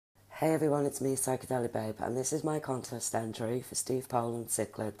Hey everyone, it's me, Psychedelic Babe, and this is my contest entry for Steve Poland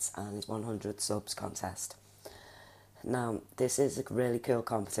Cichlids and his 100 subs contest. Now, this is a really cool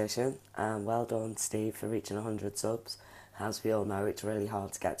competition, and well done, Steve, for reaching 100 subs. As we all know, it's really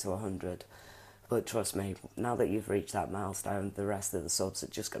hard to get to 100, but trust me, now that you've reached that milestone, the rest of the subs are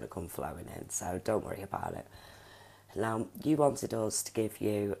just going to come flowing in, so don't worry about it. Now, you wanted us to give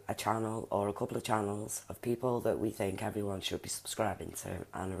you a channel or a couple of channels of people that we think everyone should be subscribing to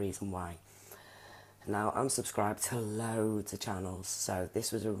and a reason why. Now, I'm subscribed to loads of channels, so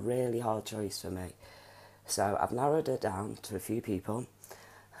this was a really hard choice for me. So I've narrowed it down to a few people,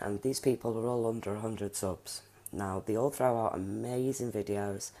 and these people are all under 100 subs. Now, they all throw out amazing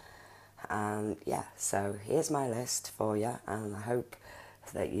videos, and yeah, so here's my list for you, and I hope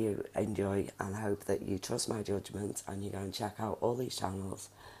that you enjoy and hope that you trust my judgment and you go and check out all these channels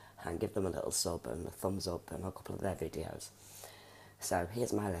and give them a little sub and a thumbs up and a couple of their videos. So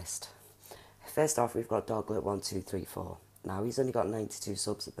here's my list. First off, we've got Doglet1234. Now, he's only got 92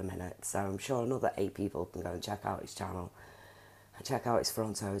 subs at the minute, so I'm sure another 8 people can go and check out his channel and check out his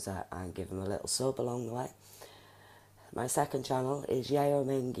front hoser and give him a little sub along the way. My second channel is Yeo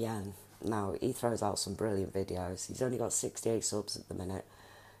Ming Yen. Now, he throws out some brilliant videos. He's only got 68 subs at the minute,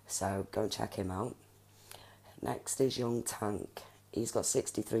 so go and check him out. Next is Young Tank. He's got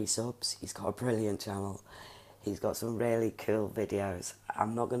 63 subs. He's got a brilliant channel. He's got some really cool videos.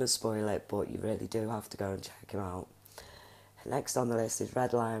 I'm not going to spoil it, but you really do have to go and check him out. Next on the list is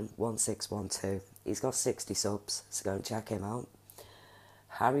Redline1612. He's got 60 subs, so go and check him out.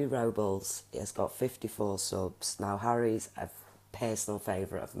 Harry Robles has got 54 subs. Now, Harry's a personal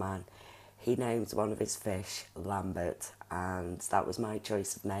favourite of mine. He named one of his fish Lambert, and that was my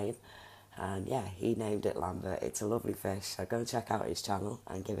choice of name. And yeah, he named it Lambert. It's a lovely fish, so go and check out his channel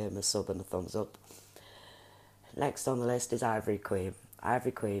and give him a sub and a thumbs up. Next on the list is Ivory Queen.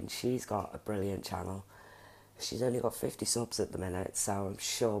 Ivory Queen, she's got a brilliant channel. She's only got 50 subs at the minute, so I'm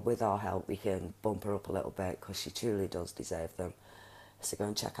sure with our help we can bump her up a little bit because she truly does deserve them. So go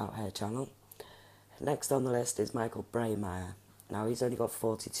and check out her channel. Next on the list is Michael Braymeyer. Now, he's only got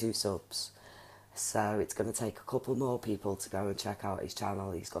 42 subs, so it's going to take a couple more people to go and check out his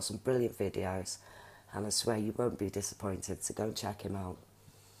channel. He's got some brilliant videos, and I swear you won't be disappointed, so go and check him out.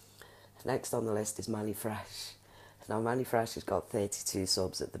 Next on the list is Manny Fresh. Now, Manny Fresh has got 32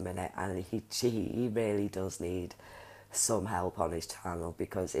 subs at the minute, and he really does need some help on his channel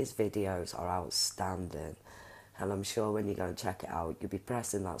because his videos are outstanding. And I'm sure when you go and check it out, you'll be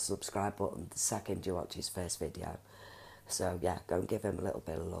pressing that subscribe button the second you watch his first video. So yeah, go and give him a little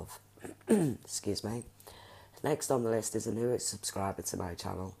bit of love. Excuse me. Next on the list is a new subscriber to my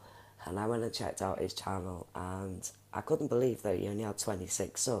channel. And I went and checked out his channel, and I couldn't believe that he only had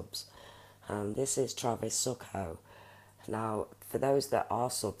 26 subs. And this is Travis Sucko. Now, for those that are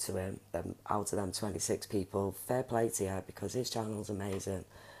subbed to him, out of them 26 people, fair play to you because his channel's amazing.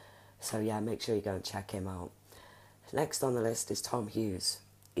 So yeah, make sure you go and check him out. Next on the list is Tom Hughes.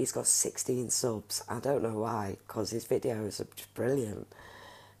 He's got 16 subs. I don't know why, because his videos are just brilliant.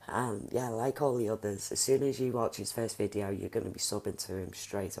 And yeah, like all the others, as soon as you watch his first video, you're going to be subbing to him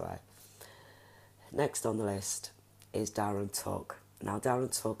straight away. Next on the list is Darren Tuck. Now,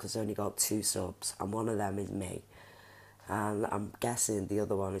 Darren Tuck has only got 2 subs, and one of them is me. And I'm guessing the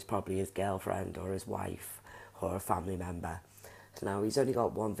other one is probably his girlfriend or his wife or a family member. Now, he's only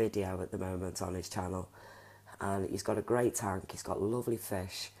got 1 video at the moment on his channel, and he's got a great tank, he's got lovely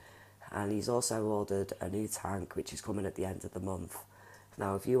fish, and he's also ordered a new tank which is coming at the end of the month.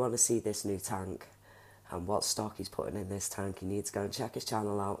 Now, if you want to see this new tank and what stock he's putting in this tank, you need to go and check his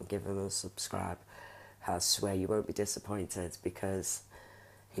channel out and give him a subscribe. I swear you won't be disappointed, because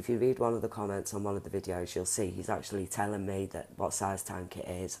if you read one of the comments on one of the videos, you'll see he's actually telling me that what size tank it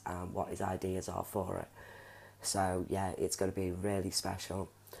is and what his ideas are for it. So yeah, it's going to be really special.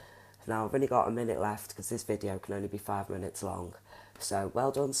 Now, I've only got a minute left because this video can only be 5 minutes long. So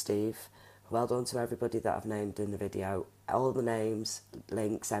well done, Steve. Well done to everybody that I've named in the video. All the names,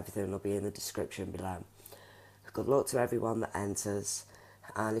 links, everything will be in the description below. Good luck to everyone that enters.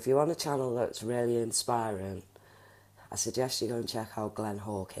 And if you want a channel that's really inspiring, I suggest you go and check out Glenn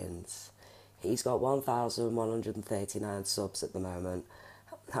Hawkins. He's got 1,139 subs at the moment.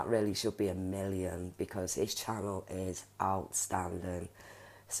 That really should be 1 million because his channel is outstanding.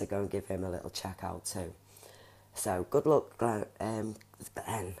 So go and give him a little check out too. So good luck, Glenn.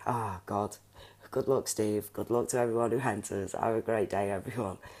 Good luck, Steve. Good luck to everyone who enters. Have a great day,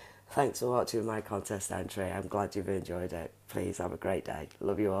 everyone. Thanks for watching my contest entry. I'm glad you've enjoyed it. Please have a great day.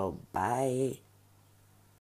 Love you all. Bye.